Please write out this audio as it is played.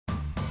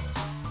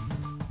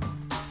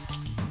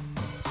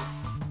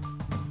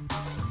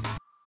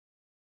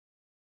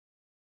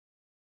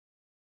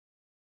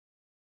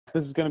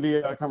This is going to be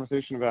a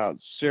conversation about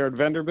shared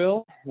vendor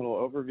bill, a little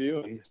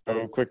overview, and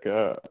so quick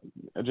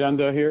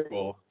agenda here.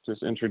 We'll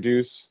just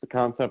introduce the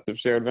concept of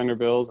shared vendor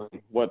bills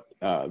and what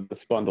this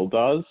bundle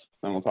does.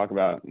 Then we'll talk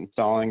about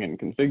installing and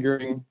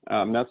configuring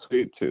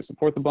NetSuite to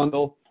support the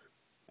bundle.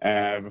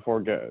 And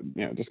before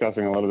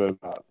discussing a little bit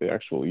about the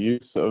actual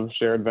use of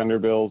shared vendor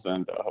bills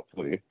and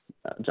hopefully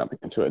jumping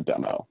into a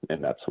demo in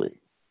NetSuite.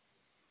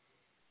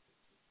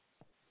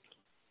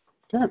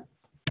 Okay.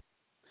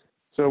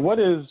 So what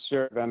is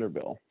shared vendor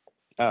bill?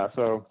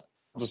 So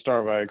I'll just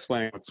start by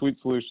explaining what suite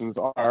solutions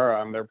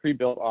are. They're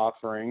pre-built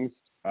offerings,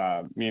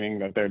 meaning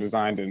that they're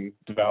designed and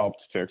developed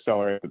to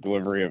accelerate the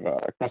delivery of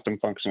custom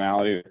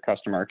functionality to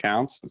customer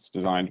accounts. It's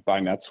designed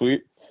by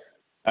NetSuite.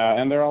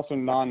 And they're also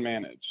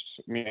non-managed,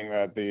 meaning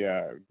that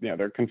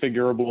they're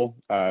configurable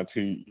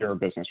to your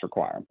business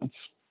requirements.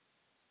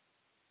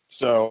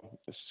 So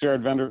the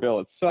shared vendor bill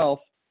itself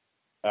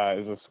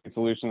is a suite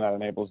solution that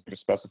enables you to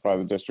specify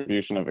the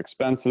distribution of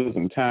expenses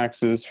and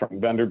taxes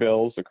from vendor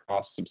bills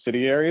across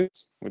subsidiaries,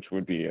 which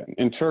would be an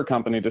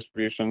intercompany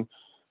distribution,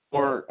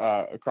 or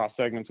across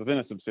segments within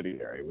a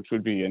subsidiary, which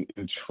would be an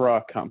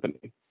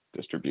intra-company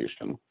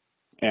distribution.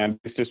 And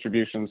these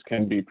distributions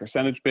can be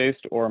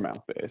percentage-based or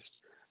amount-based.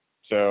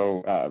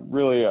 So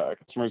really,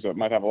 customers that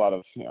might have a lot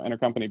of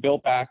intercompany bill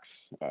packs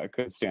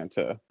could stand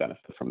to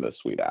benefit from this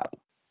suite app.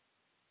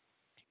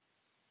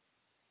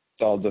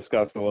 So I'll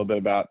discuss a little bit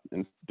about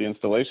the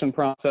installation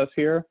process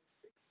here.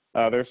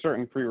 There are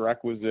certain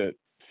prerequisite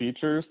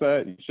features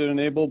that you should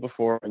enable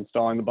before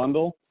installing the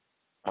bundle.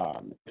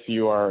 If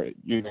you are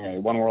using a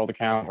one world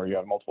account where you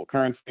have multiple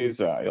currencies,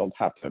 you'll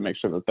have to make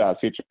sure that that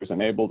feature is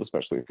enabled,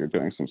 especially if you're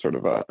doing some sort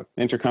of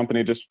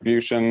intercompany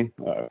distribution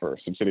for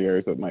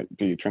subsidiaries that might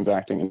be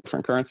transacting in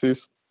different currencies.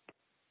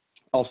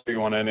 Also, you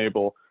want to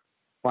enable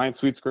client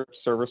suite scripts,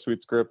 server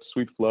suite scripts,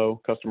 suite flow,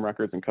 custom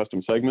records, and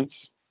custom segments.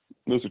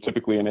 Those are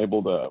typically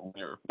enabled when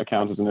your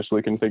account is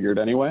initially configured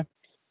anyway.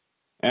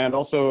 And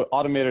also,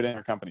 automated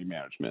intercompany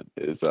management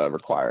is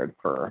required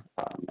for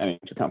any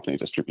intercompany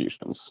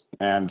distributions.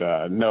 And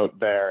note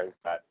there is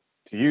that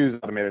to use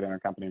automated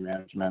intercompany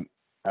management,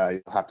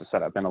 you'll have to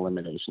set up an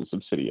elimination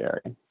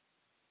subsidiary.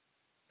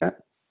 Okay.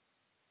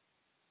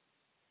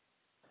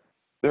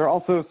 There are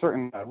also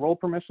certain role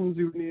permissions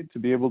you would need to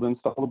be able to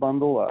install the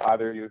bundle.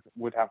 Either you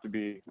would have to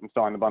be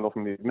installing the bundle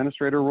from the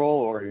administrator role,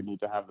 or you need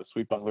to have the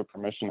suite bundler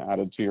permission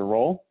added to your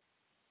role.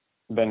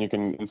 Then you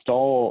can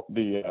install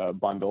the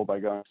bundle by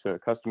going to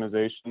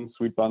Customization,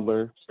 Suite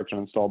Bundler, Search and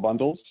Install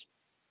Bundles.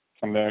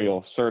 From there,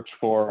 you'll search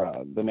for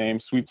the name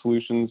Suite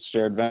Solutions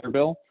Shared Vendor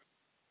Bill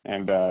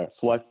and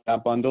select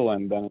that bundle,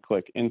 and then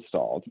click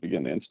Install to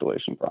begin the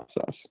installation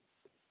process.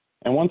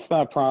 And once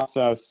that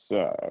process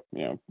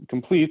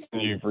completes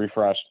and you've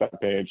refreshed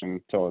that page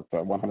until it's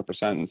 100%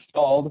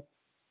 installed,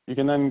 you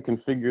can then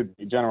configure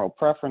the general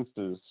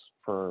preferences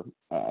for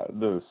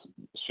the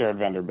shared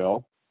vendor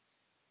bill.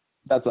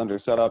 That's under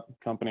Setup,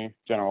 Company,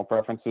 General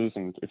Preferences,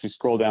 and if you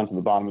scroll down to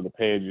the bottom of the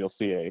page, you'll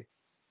see a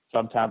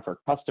subtab for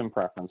Custom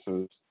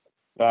Preferences.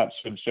 That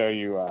should show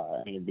you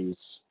any of these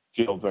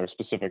fields that are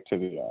specific to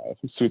the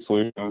suite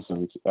solutions,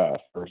 and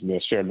for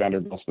the shared vendor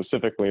bill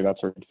specifically,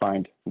 that's where you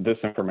find this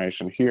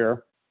information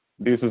here.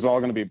 This is all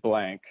going to be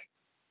blank.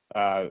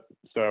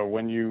 So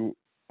when you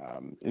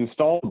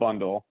install the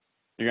bundle,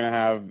 you're going to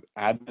have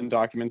admin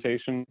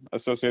documentation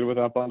associated with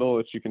that bundle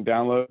that you can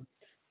download,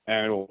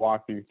 and it will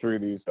walk you through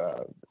these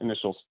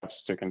initial steps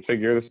to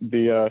configure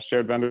the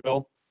shared vendor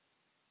bill.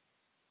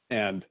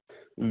 And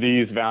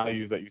these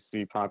values that you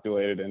see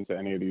populated into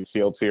any of these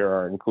fields here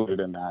are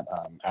included in that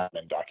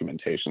admin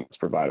documentation that's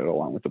provided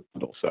along with the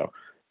bundle. So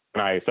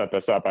when I set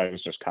this up, I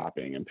was just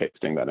copying and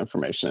pasting that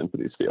information into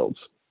these fields.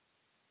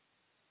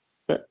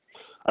 Okay.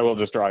 I will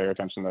just draw your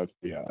attention to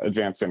the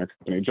advanced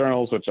intercompany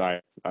journals, which I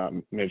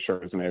made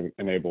sure is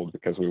enabled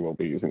because we will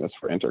be using this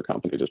for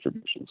intercompany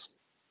distributions.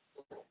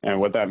 And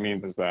what that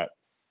means is that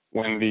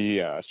when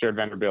the shared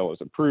vendor bill is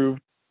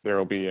approved, there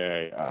will be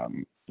a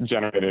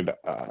generated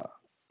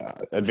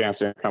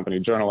advanced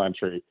intercompany journal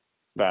entry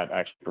that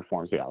actually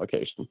performs the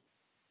allocation.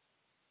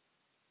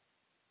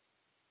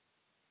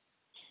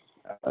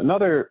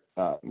 Another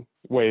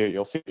way that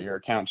you'll see your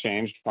account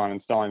changed upon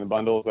installing the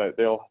bundle is that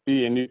there'll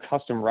be a new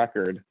custom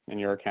record in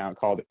your account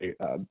called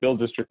a bill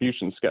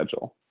distribution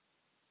schedule.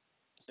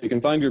 So you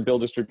can find your bill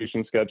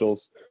distribution schedules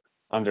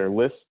under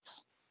Lists,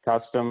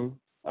 Custom,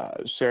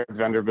 Shared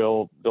Vendor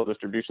Bill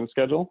distribution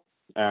schedule,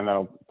 and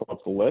that'll pull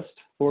up the list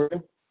for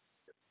you.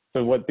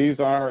 So what these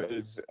are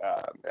is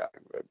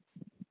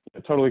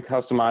a totally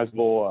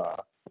customizable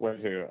way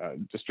to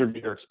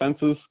distribute your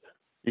expenses.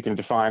 You can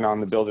define on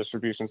the bill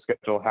distribution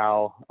schedule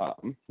how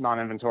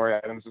non-inventory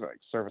items like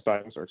service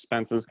items or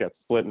expenses get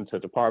split into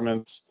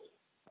departments,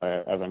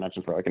 as I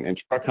mentioned, for like an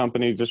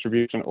intra-company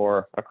distribution,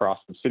 or across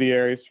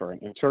subsidiaries for an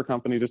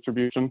inter-company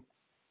distribution.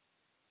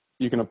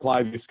 You can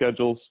apply these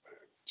schedules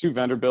to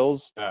vendor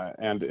bills,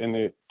 and in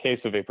the case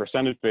of a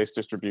percentage-based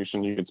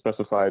distribution, you could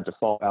specify a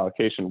default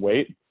allocation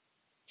weight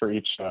for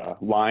each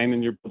line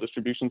in your bill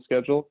distribution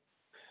schedule.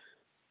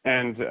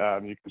 And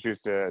you can choose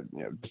to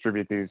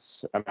distribute these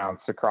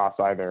amounts across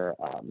either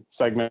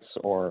segments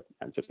or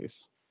entities.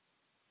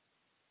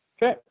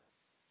 Okay,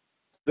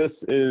 this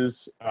is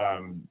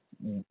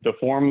the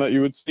form that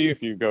you would see if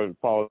you go to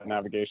follow the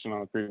navigation on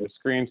the previous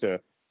screen to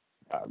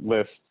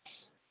lists,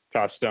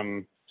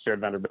 custom, shared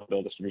vendor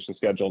bill distribution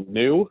schedule,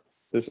 new.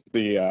 This is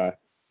the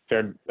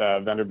shared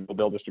vendor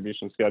bill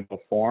distribution schedule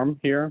form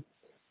here.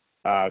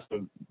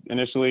 So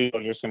initially,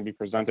 you're just going to be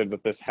presented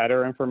with this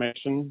header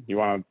information. You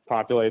want to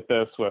populate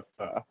this with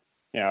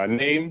a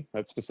name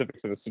that's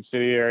specific to the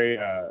subsidiary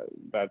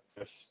that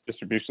this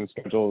distribution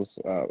schedule is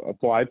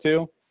applied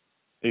to.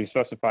 You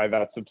specify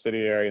that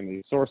subsidiary in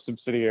the source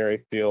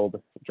subsidiary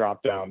field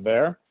drop down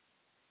there.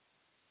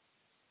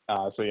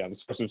 So yeah, the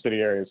source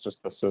subsidiary is just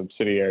the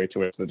subsidiary to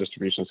which the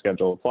distribution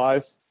schedule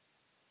applies.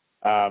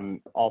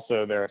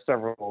 Also, there are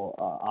several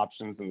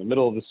options in the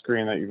middle of the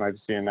screen that you might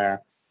see in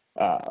there.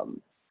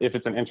 If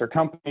it's an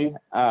intercompany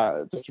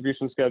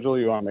distribution schedule,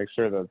 you want to make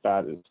sure that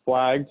that is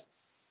flagged.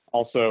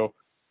 Also,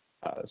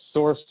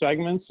 source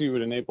segments, you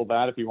would enable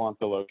that if you want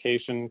the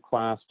location,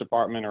 class,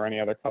 department, or any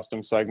other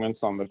custom segments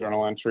on the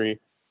journal entry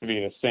to be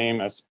the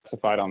same as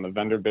specified on the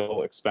vendor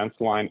bill expense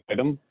line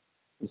item.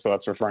 And so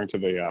that's referring to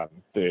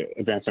the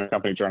advanced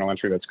intercompany journal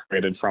entry that's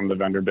created from the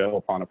vendor bill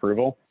upon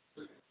approval.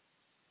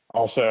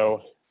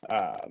 Also,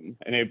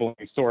 enabling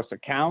source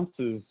accounts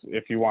is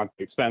if you want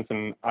the expense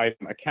and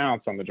item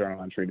accounts on the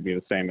journal entry to be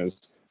the same as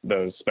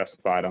those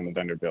specified on the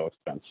vendor bill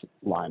expense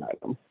line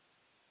item.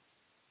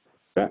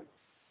 Okay.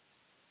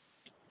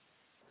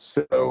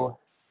 So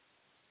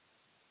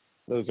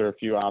those are a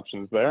few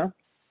options there.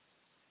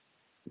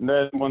 And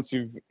then once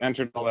you've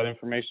entered all that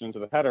information into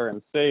the header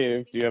and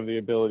saved, you have the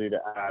ability to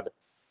add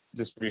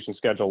distribution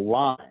schedule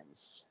lines.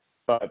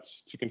 But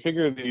to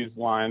configure these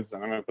lines,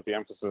 and I'm going to put the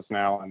emphasis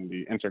now on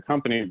the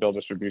intercompany bill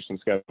distribution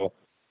schedule,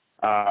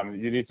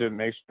 you need to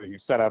make sure that you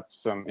set up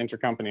some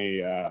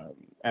intercompany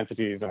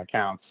entities and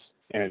accounts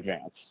in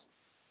advance.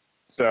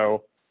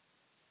 So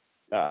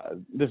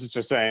this is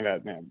just saying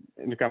that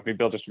intercompany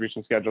bill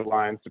distribution schedule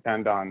lines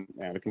depend on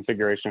the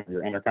configuration of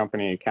your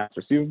intercompany accounts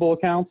receivable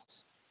accounts,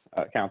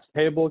 accounts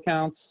payable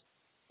accounts,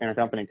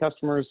 intercompany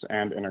customers,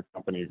 and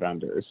intercompany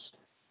vendors.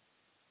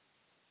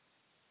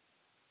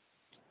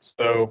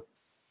 So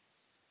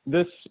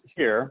this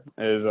here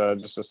is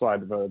just a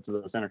slide devoted to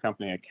those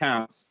intercompany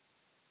accounts.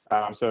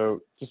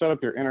 So to set up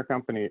your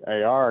intercompany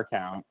AR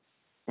account,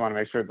 you want to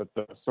make sure that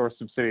the source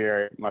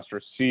subsidiary must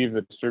receive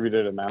the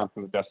distributed amount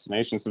from the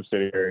destination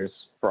subsidiaries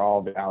for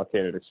all the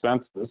allocated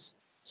expenses.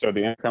 So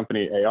the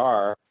intercompany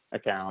AR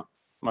account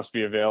must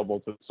be available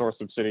to the source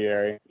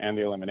subsidiary and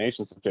the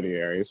elimination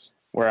subsidiaries,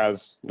 whereas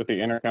with the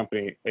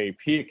intercompany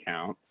AP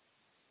account,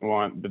 we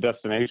want the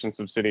destination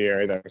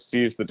subsidiary that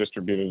receives the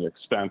distributed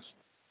expense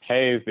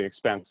pays the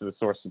expense to the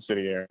source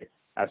subsidiary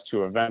as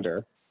to a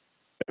vendor.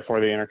 Therefore,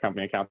 the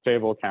intercompany accounts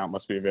payable account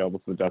must be available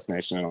to the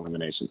destination and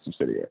elimination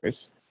subsidiaries.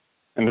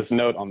 And this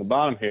note on the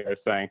bottom here is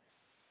saying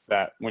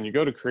that when you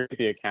go to create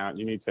the account,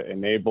 you need to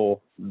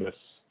enable this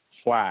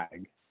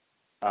flag,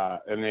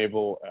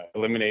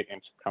 eliminate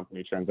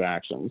intercompany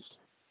transactions.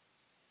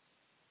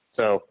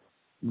 So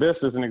this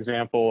is an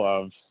example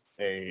of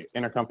a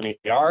intercompany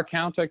AR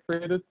account I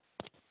created.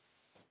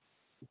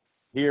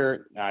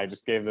 Here, I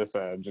just gave this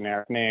a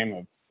generic name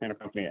of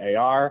intercompany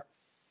AR,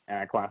 and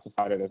I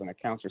classified it as an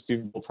accounts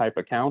receivable type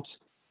account.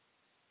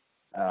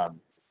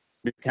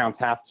 The accounts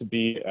have to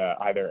be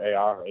either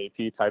AR or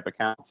AP type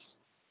accounts.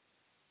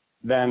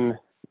 Then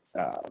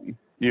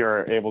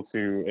you're able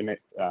to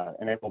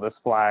enable this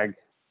flag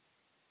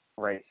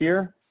right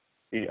here,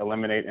 the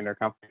eliminate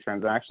intercompany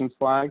transactions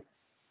flag.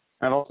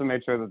 I've also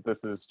made sure that this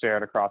is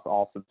shared across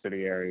all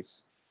subsidiaries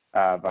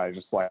by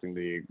just selecting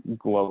the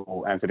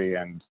global entity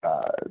and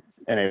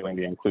enabling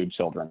the include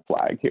children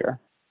flag here.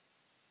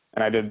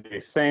 And I did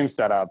the same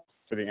setup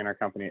for the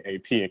intercompany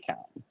AP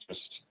account, just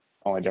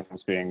only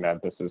difference being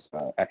that this is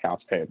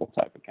accounts payable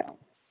type account.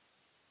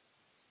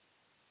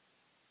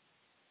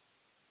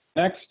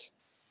 Next,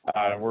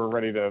 we're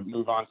ready to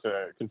move on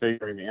to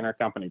configuring the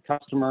intercompany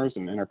customers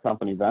and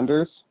intercompany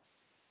vendors.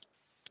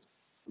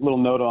 A little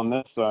note on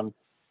this,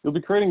 you'll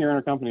be creating your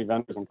intercompany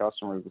vendors and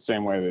customers the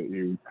same way that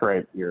you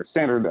create your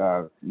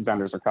standard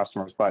vendors or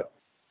customers, but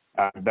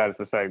that is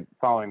to say,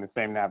 following the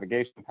same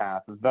navigation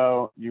path,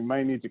 though you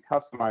may need to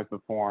customize the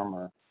form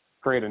or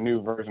create a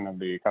new version of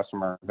the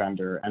customer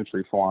vendor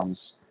entry forms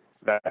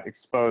that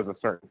expose a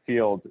certain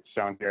field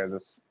shown here,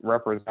 this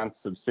represents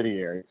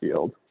subsidiary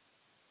field.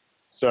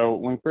 So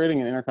when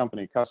creating an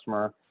intercompany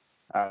customer,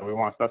 we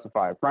want to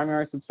specify a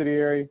primary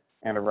subsidiary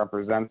and a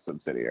represent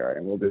subsidiary,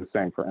 and we'll do the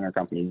same for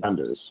intercompany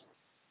vendors.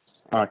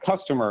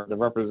 Customer,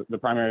 the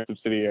primary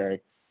subsidiary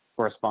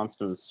corresponds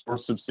to the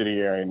source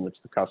subsidiary in which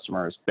the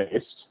customer is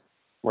based,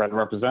 where the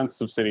represent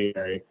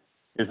subsidiary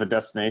is the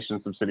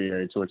destination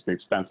subsidiary to which the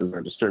expenses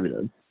are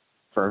distributed.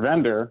 For a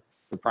vendor,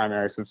 the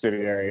primary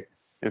subsidiary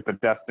is the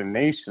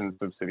destination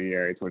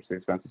subsidiary to which the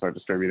expenses are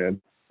distributed,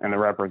 and the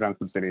represent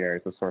subsidiary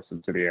is the source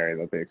subsidiary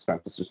that the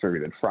expense is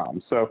distributed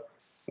from. So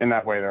in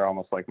that way, they're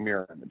almost like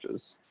mirror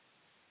images.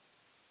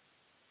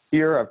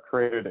 Here I've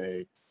created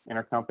a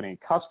intercompany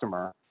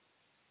customer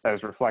that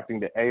is reflecting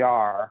the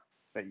AR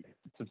that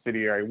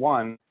subsidiary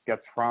 1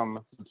 gets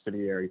from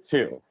subsidiary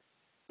 2.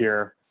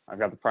 Here I've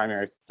got the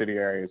primary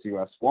subsidiary as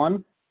US1,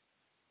 and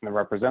the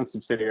represent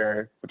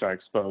subsidiary, which I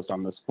exposed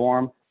on this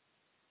form,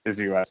 is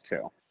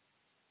US2.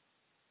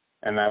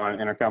 And then on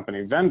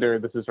intercompany vendor,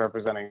 this is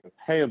representing the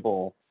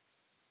payable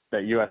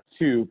that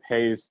US2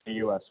 pays to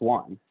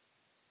US1.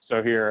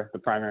 So here, the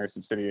primary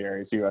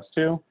subsidiary is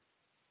US2, and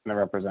the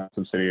represent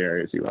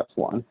subsidiary is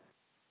US1.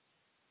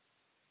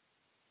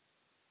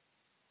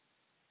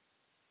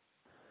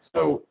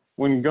 So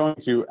when going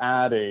to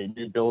add a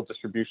new bill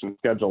distribution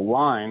schedule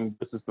line,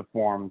 this is the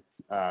form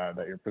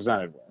that you're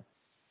presented with.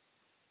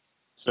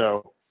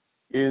 So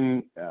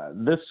in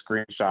this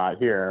screenshot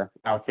here,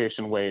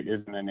 allocation weight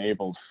is an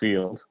enabled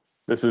field.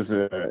 This is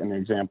an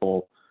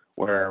example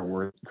where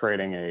we're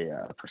creating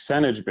a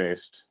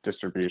percentage-based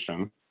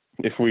distribution.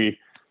 If we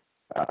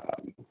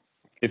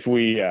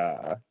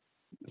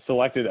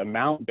selected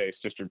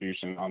amount-based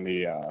distribution on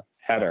the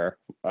header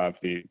of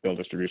the bill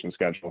distribution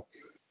schedule,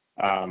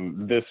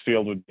 this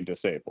field would be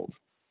disabled.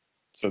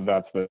 So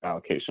that's the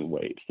allocation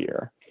weight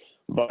here.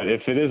 But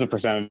if it is a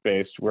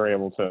percentage-based, we're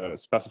able to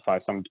specify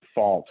some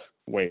default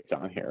weights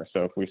on here.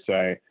 So if we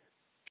say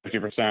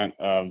 50%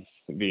 of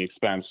the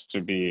expense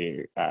to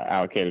be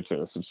allocated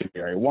to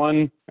subsidiary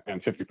 1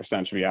 and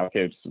 50% should be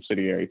allocated to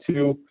subsidiary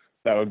 2,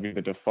 that would be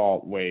the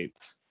default weight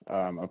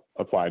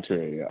applied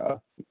to a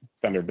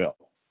vendor bill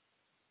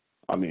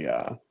on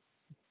the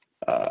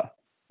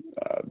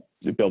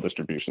bill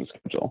distribution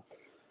schedule.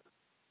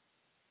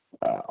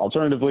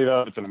 Alternatively,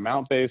 though, if it's an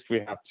amount-based, we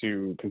have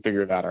to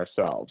configure that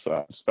ourselves,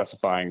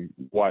 specifying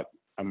what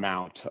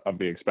amount of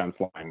the expense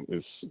line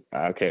is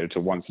allocated to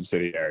one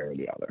subsidiary or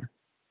the other.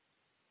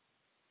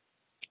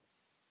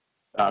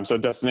 So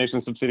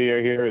destination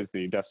subsidiary here is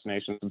the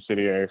destination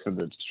subsidiary for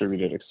the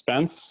distributed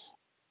expense.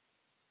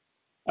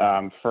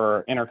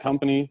 For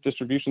intercompany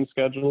distribution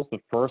schedules, the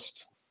first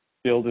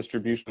bill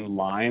distribution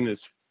line is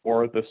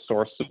for the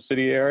source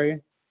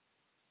subsidiary.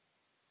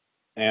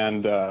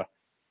 And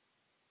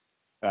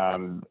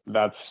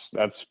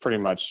that's pretty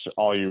much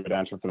all you would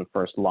enter for the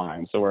first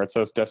line. So where it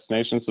says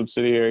destination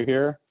subsidiary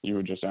here, you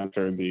would just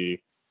enter the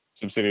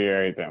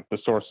subsidiary, the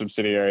source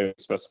subsidiary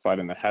specified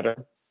in the header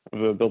of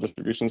the bill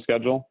distribution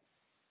schedule.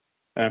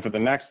 And for the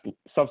next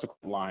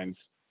subsequent lines,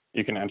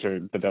 you can enter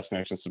the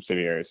destination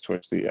subsidiaries to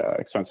which the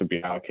expense would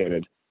be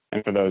allocated.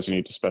 And for those, you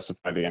need to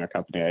specify the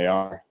intercompany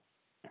AR,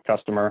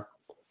 customer,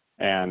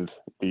 and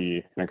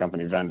the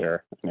intercompany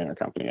vendor and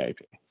intercompany AP.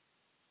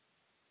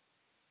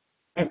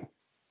 Okay.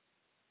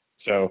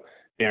 So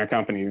the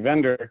intercompany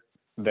vendor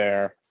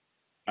there,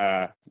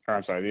 the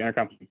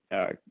intercompany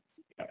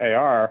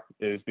AR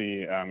is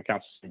the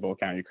accounts receivable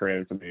account you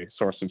created for the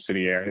source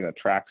subsidiary that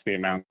tracks the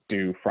amount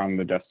due from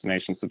the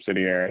destination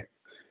subsidiary.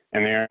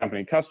 And the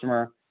intercompany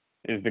customer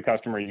is the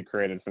customer you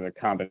created for the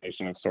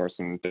combination of source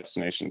and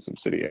destination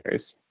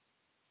subsidiaries.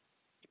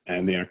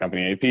 And the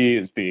intercompany AP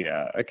is the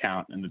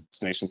account in the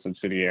destination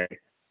subsidiary,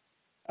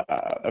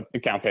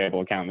 account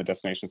payable account in the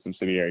destination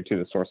subsidiary to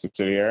the source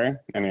subsidiary.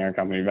 And the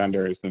intercompany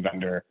vendor is the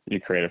vendor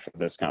you created for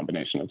this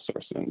combination of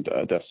source and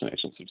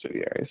destination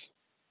subsidiaries.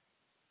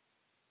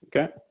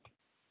 Okay.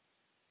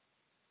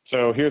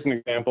 So here's an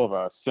example of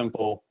a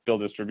simple bill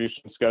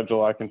distribution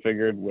schedule I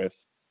configured with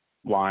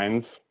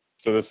lines.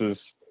 So this is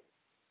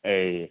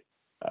an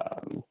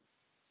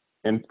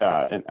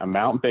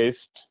amount-based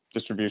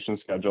distribution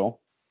schedule.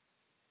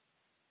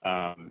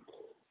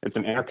 It's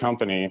an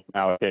intercompany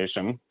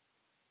allocation,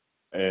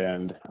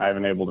 and I have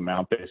enabled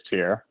amount-based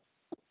here.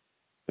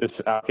 This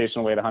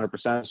allocation weight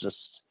 100% is just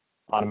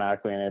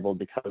automatically enabled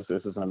because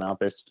this is an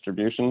amount-based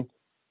distribution.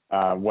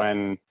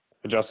 When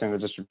adjusting the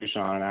distribution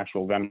on an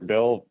actual vendor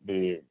bill,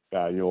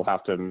 you'll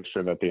have to make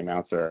sure that the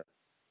amounts are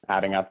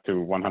adding up to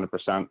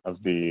 100%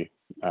 of the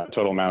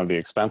total amount of the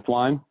expense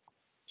line.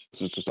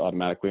 This is just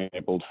automatically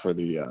enabled for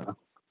the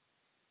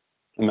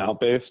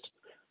amount-based.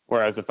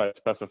 Whereas if I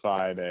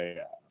specified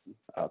a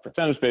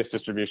percentage-based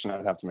distribution, I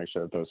would have to make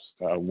sure that those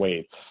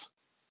weights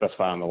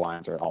specified on the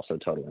lines are also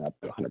totaling up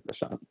to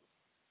 100%.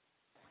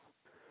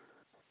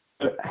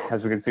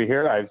 As we can see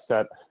here, I've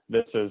set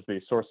this as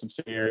the source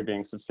subsidiary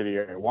being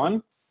subsidiary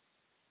 1.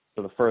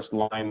 So the first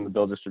line in the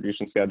bill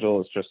distribution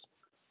schedule is just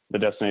the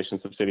destination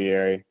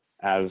subsidiary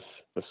as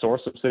the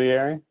source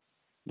subsidiary.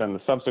 Then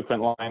the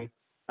subsequent line,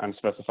 I'm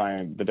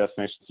specifying the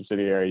destination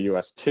subsidiary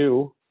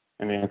US2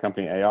 and the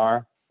intercompany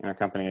AR,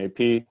 intercompany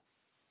AP,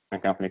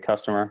 intercompany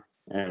customer,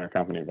 and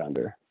intercompany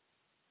vendor.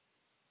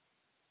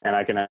 And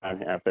I can add,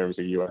 if there was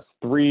a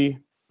US3,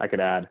 I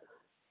could add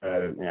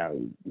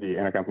the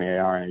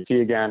intercompany AR and AP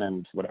again,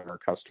 and whatever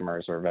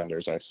customers or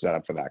vendors I set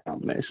up for that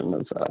combination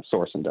of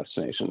source and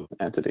destination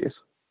entities.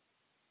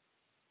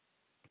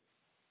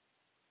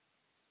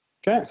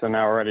 Okay, so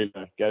now we're ready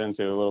to get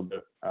into a little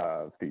bit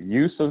of the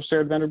use of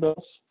shared vendor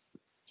bills.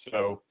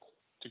 So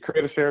to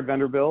create a shared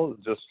vendor bill,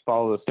 just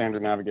follow the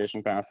standard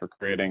navigation path for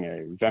creating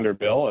a vendor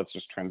bill. It's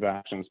just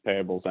transactions,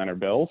 payables, enter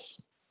bills.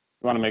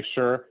 You want to make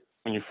sure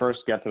when you first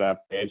get to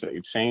that page that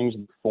you change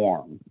the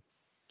form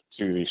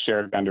to the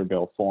shared vendor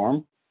bill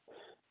form.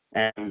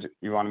 And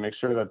you want to make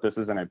sure that this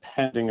is in a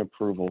pending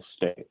approval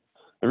state.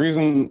 The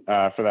reason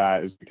for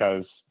that is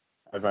because,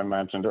 as I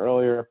mentioned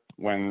earlier,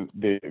 when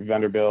the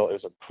vendor bill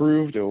is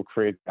approved, it will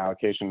create the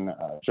allocation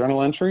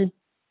journal entry.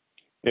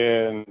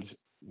 And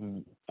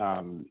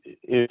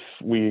if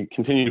we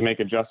continue to make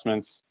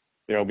adjustments,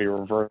 there will be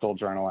reversal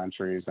journal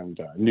entries and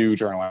new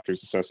journal entries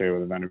associated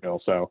with the vendor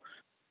bill. So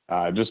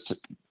just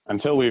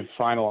until we've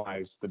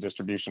finalized the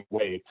distribution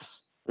weights,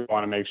 we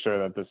want to make sure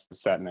that this is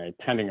set in a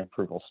pending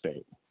approval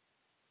state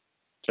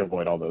to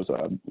avoid all those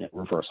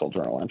reversal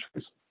journal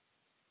entries.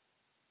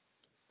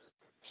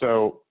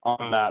 So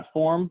on that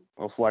form,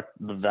 we'll select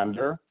the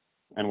vendor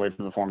and wait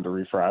for the form to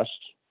refresh.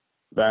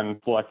 Then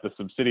select the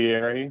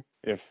subsidiary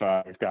if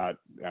we've got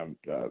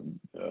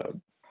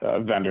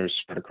vendors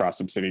spread across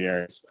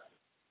subsidiaries.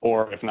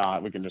 Or if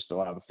not, we can just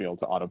allow the field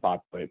to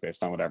auto-populate based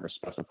on whatever's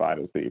specified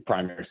as the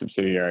primary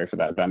subsidiary for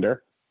that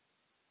vendor.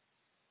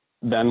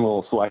 Then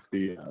we'll select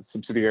the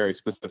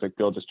subsidiary-specific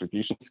bill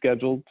distribution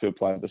schedule to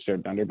apply to the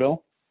shared vendor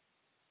bill.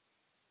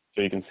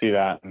 So you can see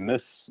that in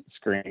this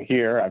screen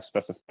here, I've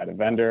specified a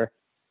vendor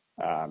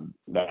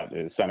that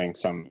is sending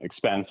some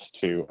expense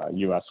to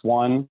US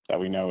 1 that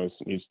we know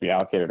needs to be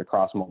allocated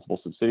across multiple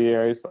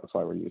subsidiaries. That's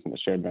why we're using the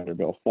shared vendor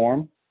bill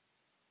form.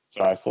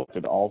 So I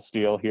selected All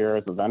Steel here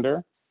as a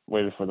vendor,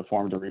 waited for the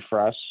form to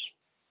refresh.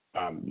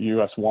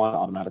 US 1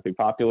 automatically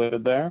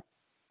populated there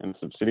in the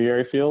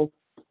subsidiary field.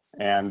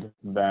 And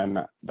then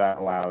that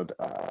allowed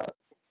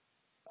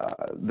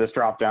this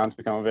drop down to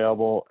become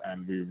available,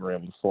 and we were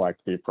able to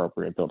select the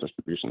appropriate bill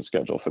distribution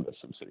schedule for the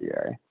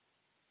subsidiary.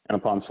 And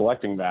upon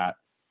selecting that,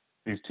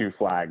 these two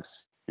flags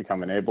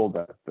become enabled,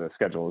 that the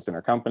schedule is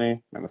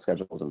intercompany and the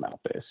schedule is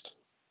amount-based.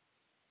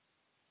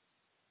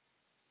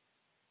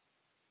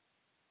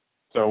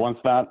 So once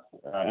that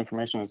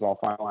information is all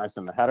finalized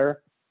in the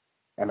header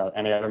and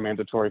any other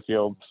mandatory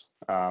fields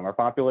are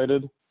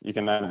populated, you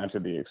can then enter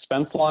the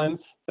expense lines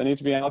that need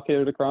to be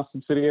allocated across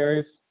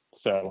subsidiaries.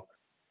 So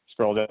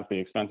scroll down to the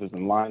expenses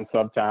in line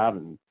sub-tab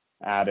and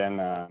add in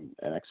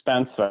an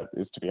expense that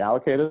is to be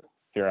allocated.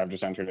 Here I've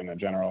just entered in a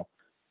general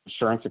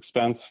insurance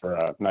expense for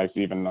a nice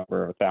even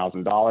number of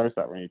 $1,000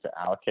 that we need to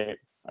allocate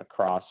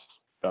across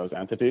those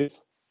entities.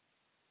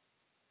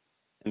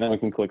 And then we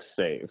can click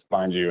Save,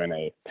 find you in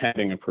a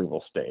pending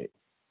approval state.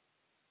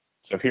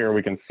 So here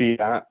we can see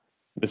that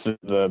this is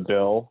the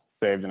bill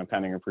saved in a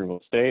pending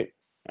approval state,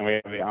 and we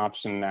have the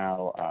option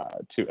now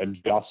to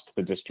adjust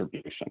the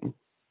distribution.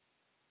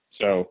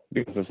 So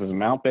because this is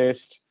amount-based,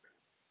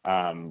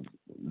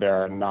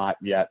 there are not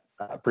yet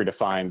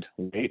predefined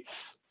weights.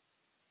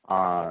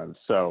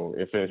 So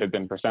if it had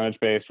been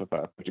percentage-based with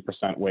a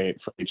 50% weight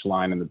for each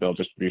line in the bill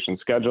distribution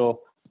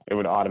schedule, it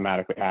would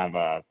automatically have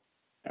a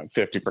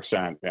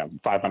 50%,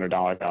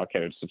 $500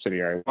 allocated to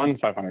subsidiary 1,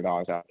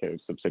 $500 allocated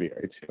to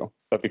subsidiary 2.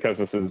 But because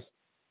this is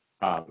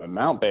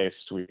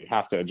amount-based, we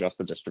have to adjust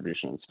the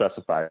distribution and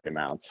specify the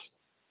amounts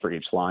for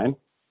each line.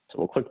 So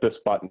we'll click this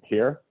button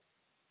here,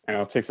 and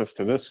it'll take us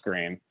to this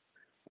screen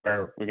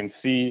where we can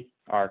see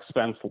our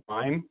expense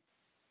line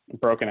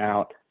broken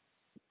out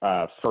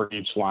for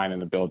each line in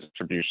the bill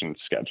distribution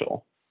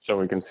schedule. So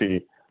we can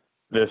see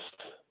this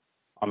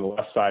on the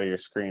left side of your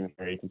screen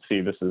here. You can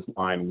see this is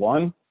line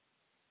 1,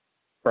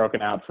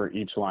 broken out for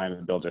each line in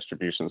the bill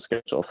distribution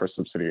schedule for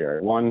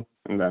subsidiary 1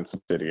 and then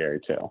subsidiary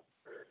 2.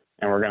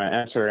 And we're going to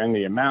enter in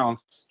the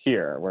amounts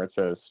here where it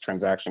says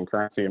transaction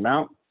currency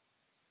amount.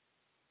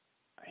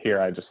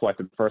 Here I just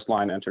selected the first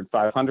line, entered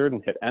 500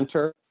 and hit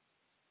enter.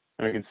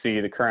 And we can see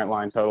the current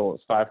line total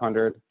is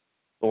 500.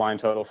 The line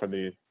total for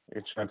the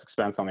insurance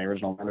expense on the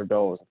original vendor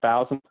bill was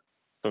 1,000.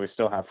 So we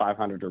still have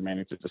 500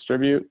 remaining to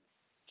distribute.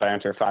 So I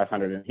enter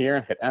 500 in here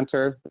and hit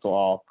enter. This will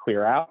all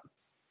clear out.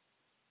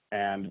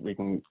 And we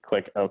can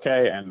click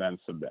OK and then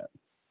submit.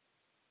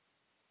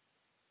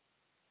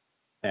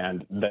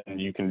 And then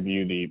you can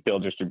view the bill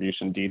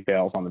distribution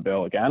details on the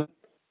bill again.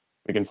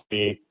 We can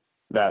see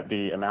that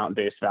the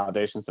amount-based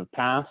validations have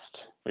passed.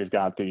 We've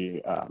got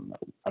the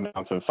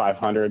amounts of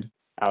 500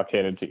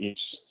 allocated to each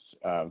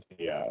of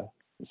the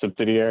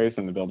subsidiaries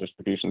in the bill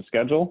distribution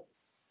schedule.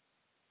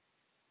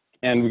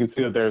 And we can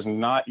see that there's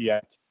not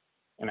yet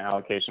an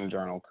allocation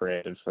journal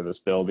created for this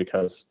bill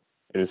because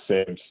it is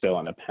saved still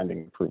in a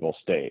pending approval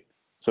state.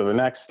 So the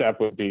next step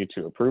would be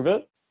to approve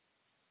it.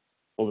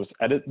 We'll just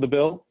edit the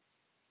bill,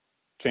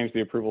 change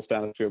the approval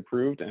status to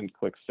approved, and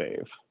click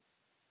Save.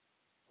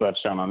 So that's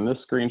shown on this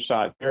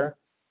screenshot here.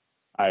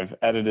 I've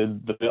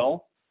edited the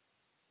bill.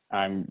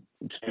 I'm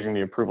changing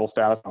the approval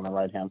status on the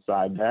right-hand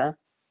side there,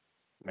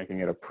 making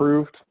it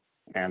approved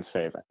and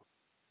saving.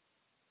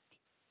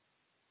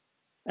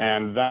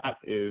 And that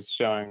is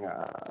showing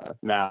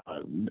now,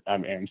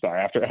 I'm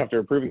sorry, after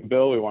approving the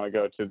bill, we want to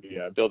go to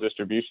the bill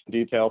distribution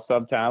detail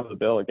sub-tab of the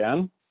bill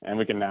again, and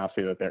we can now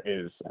see that there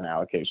is an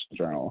allocation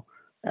journal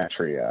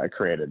entry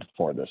created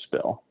for this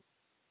bill.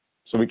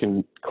 So we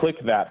can click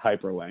that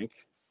hyperlink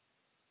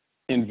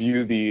and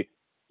view the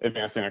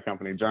advanced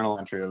intercompany journal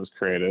entry that was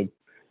created,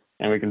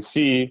 and we can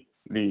see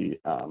the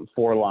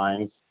 4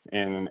 lines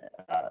in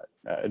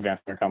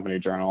advanced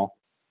intercompany journal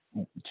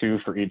two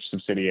for each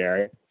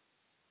subsidiary.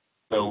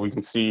 So we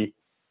can see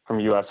from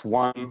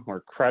US1,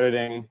 we're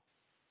crediting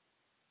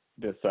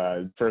this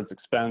deferred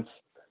expense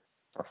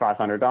for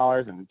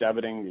 $500 and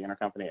debiting the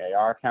intercompany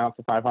AR account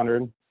for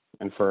 $500.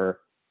 And for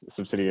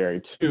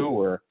subsidiary 2,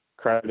 we're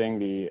crediting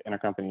the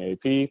intercompany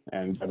AP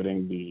and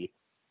debiting the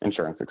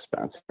insurance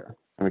expense here.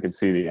 And we can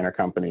see the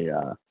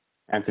intercompany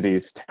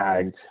entities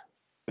tagged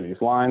in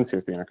these lines.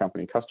 Here's the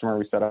intercompany customer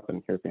we set up,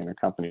 and here's the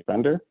intercompany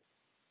vendor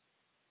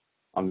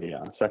on the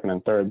second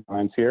and third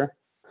lines here.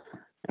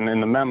 And in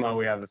the memo,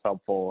 we have this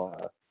helpful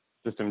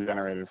system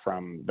generated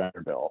from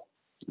vendor bill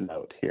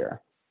note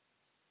here.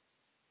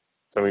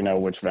 So we know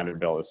which vendor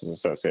bill this is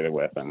associated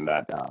with, and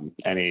that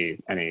any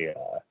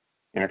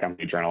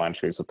intercompany journal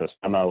entries with this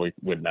memo, we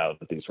would know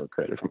that these were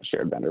created from a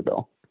shared vendor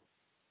bill.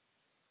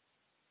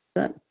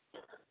 Okay.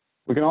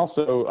 We can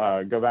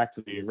also go back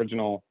to the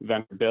original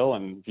vendor bill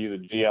and view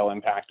the GL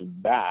impact of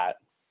that.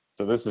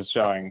 So this is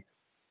showing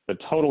the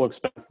total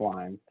expense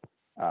line.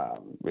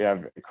 We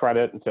have a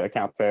credit to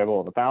accounts payable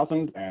of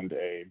 1,000 and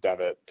a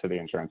debit to the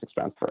insurance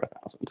expense for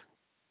 1,000.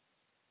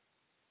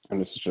 And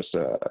this is just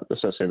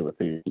associated with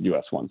the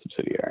US1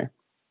 subsidiary.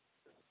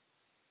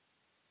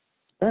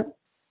 Okay,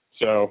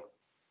 so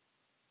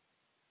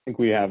I think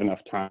we have enough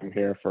time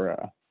here for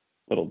a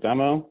little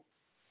demo.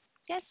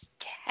 Yes,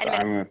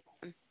 10 minutes.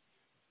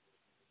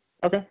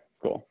 Okay,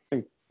 cool. I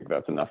think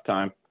that's enough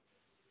time.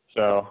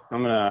 So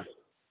I'm gonna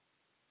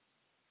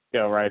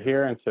go right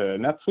here into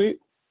NetSuite.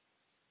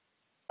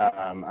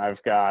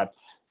 I've got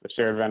the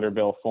shared vendor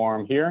bill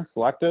form here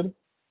selected.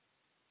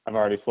 I've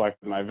already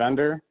selected my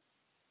vendor,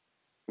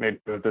 made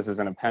sure that this is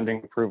in a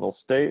pending approval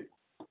state.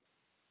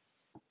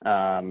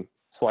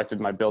 Selected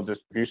my bill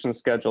distribution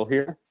schedule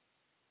here.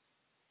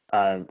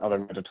 Other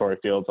mandatory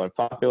fields I've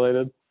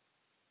populated.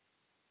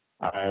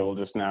 I will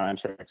just now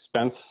enter an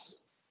expense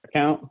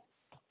account.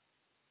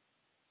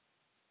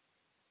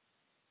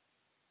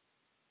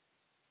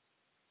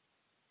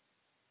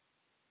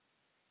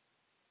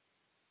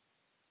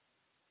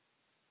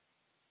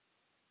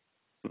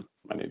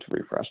 I need to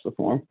refresh the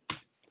form.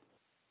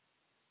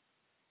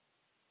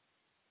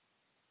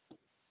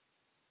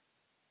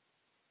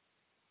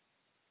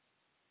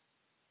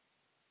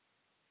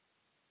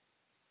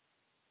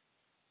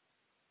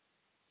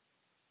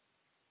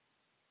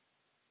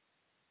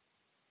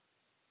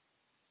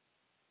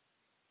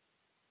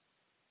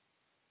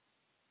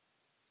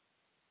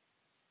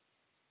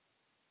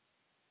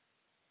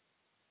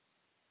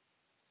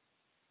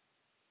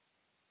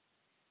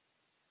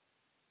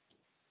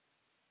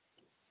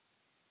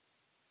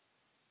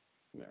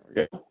 There we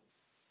go.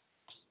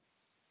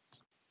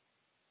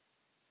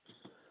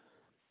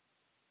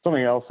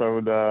 Something else I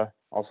would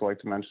also like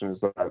to mention is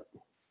that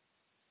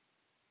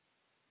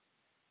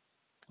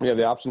we have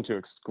the option to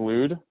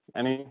exclude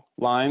any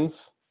lines.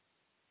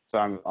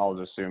 So I'll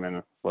just zoom in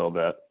a little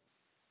bit.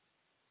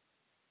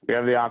 We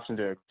have the option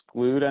to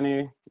exclude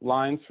any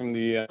lines from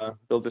the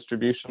bill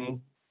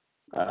distribution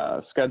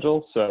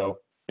schedule. So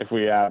if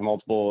we have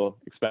multiple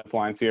expense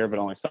lines here, but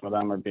only some of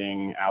them are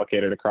being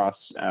allocated across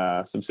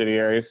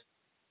subsidiaries,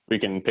 we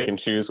can pick and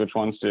choose which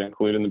ones to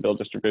include in the bill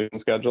distribution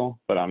schedule,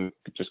 but I'm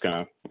just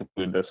going to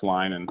include this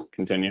line and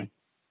continue.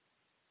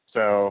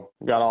 So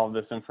we've got all of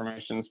this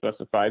information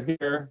specified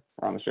here.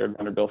 We're on the shared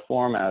vendor bill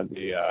form, add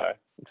the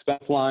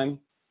expense line.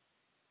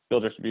 Bill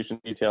distribution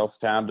details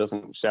tab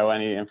doesn't show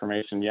any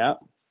information yet,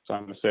 so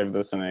I'm going to save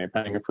this in a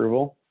pending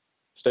approval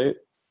state.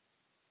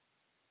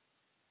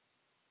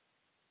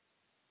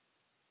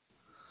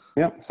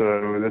 Yep,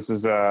 so this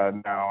is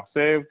now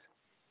saved.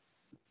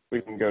 We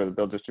can go to the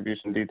bill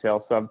distribution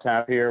details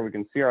sub-tab here. We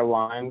can see our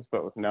lines,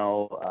 but with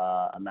no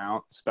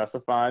amount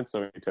specified. So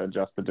we need to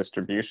adjust the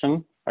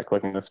distribution by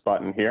clicking this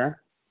button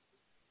here.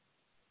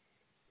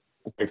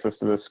 It takes us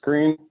to this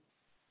screen.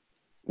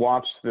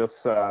 Watch this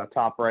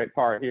top right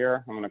part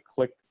here. I'm going to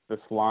click this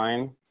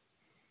line.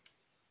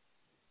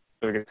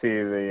 So we can see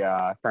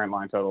the current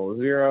line total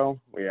is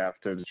 0. We have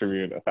to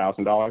distribute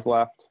 $1,000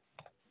 left.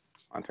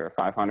 Enter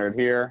 500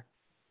 here,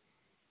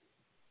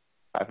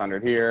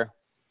 500 here.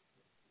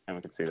 And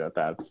we can see that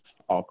that's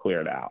all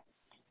cleared out.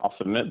 I'll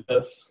submit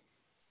this.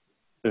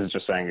 This is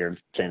just saying you're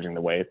changing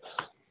the weights.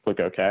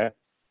 Click OK.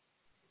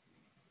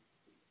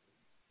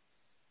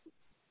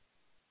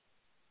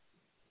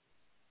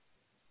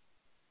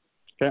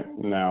 Okay,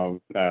 now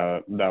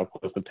that'll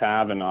close the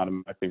tab and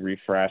automatically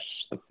refresh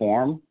the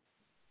form.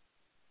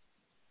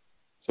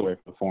 So wait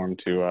for the form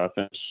to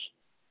finish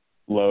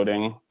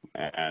loading,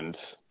 and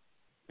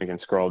we can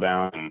scroll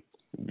down and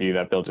view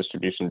that bill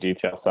distribution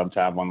detail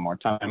sub-tab one more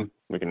time.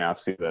 We can now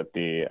see that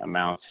the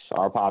amounts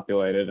are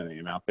populated and the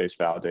amount-based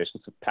validations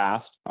have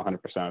passed. 100%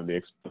 of the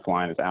expense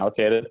line is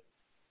allocated.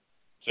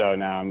 So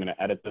now I'm going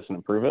to edit this and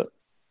approve it.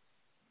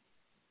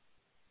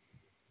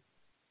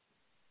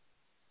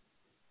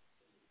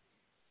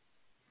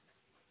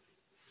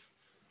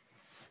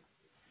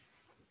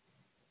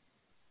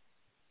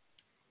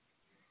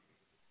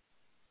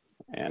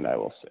 And I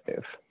will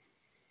save.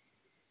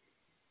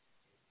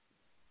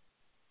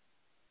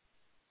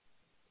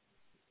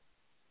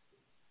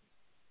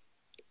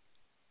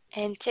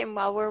 And Tim,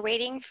 while we're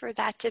waiting for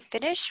that to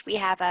finish, we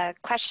have a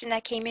question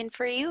that came in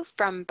for you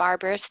from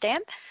Barbara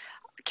Stamp.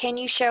 Can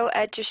you show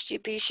a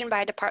distribution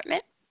by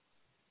department?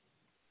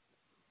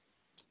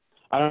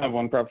 I don't have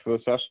one prep for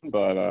the session,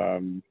 but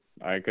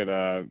I could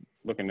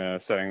look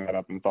into setting that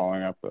up and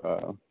following up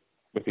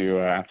with you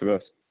after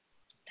this.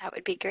 That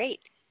would be great.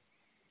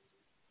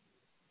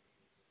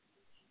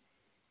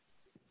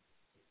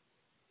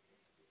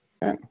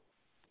 Okay.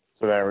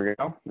 So there we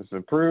go. This is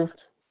approved.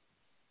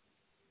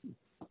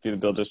 See the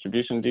bill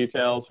distribution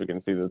details. We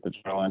can see that the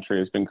journal entry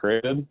has been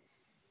created.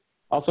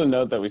 Also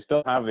note that we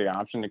still have the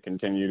option to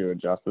continue to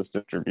adjust this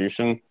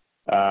distribution.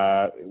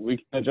 We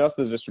can adjust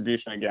the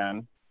distribution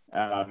again,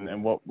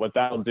 and what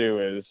that'll do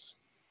is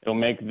it'll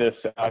make this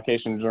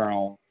allocation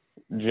journal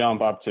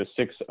jump up to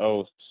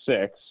 606.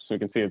 So we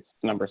can see it's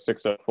number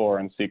 604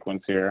 in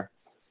sequence here.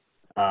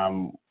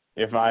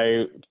 If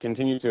I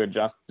continue to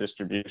adjust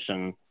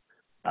distribution,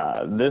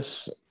 this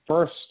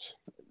first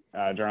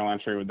journal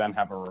entry would then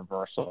have a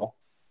reversal.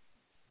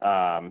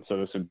 So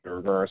this would be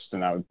reversed,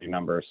 and that would be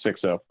number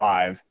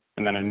 605.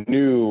 And then a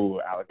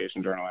new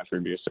allocation journal entry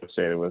would be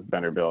associated with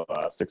vendor bill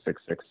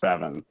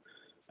 6667,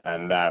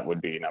 and that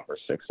would be number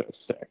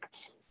 606.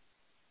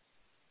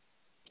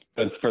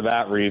 It's for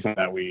that reason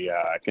that we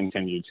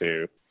continue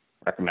to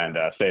recommend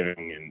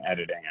saving and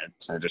editing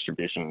a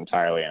distribution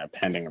entirely in a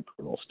pending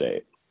approval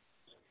state.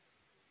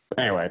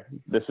 Anyway,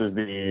 this is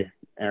the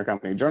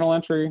intercompany journal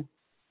entry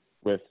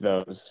with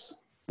those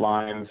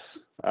lines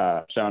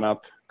shown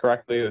up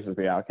correctly. This is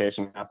the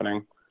allocation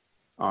happening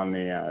on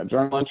the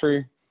journal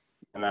entry.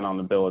 And then on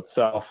the bill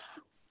itself,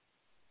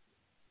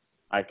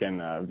 I can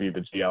view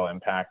the GL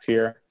impact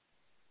here.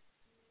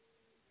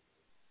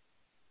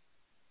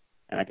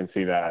 And I can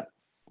see that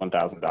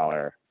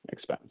 $1,000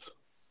 expense.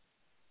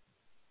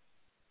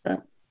 Okay.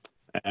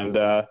 And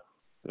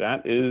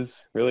that is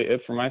really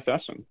it for my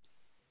session.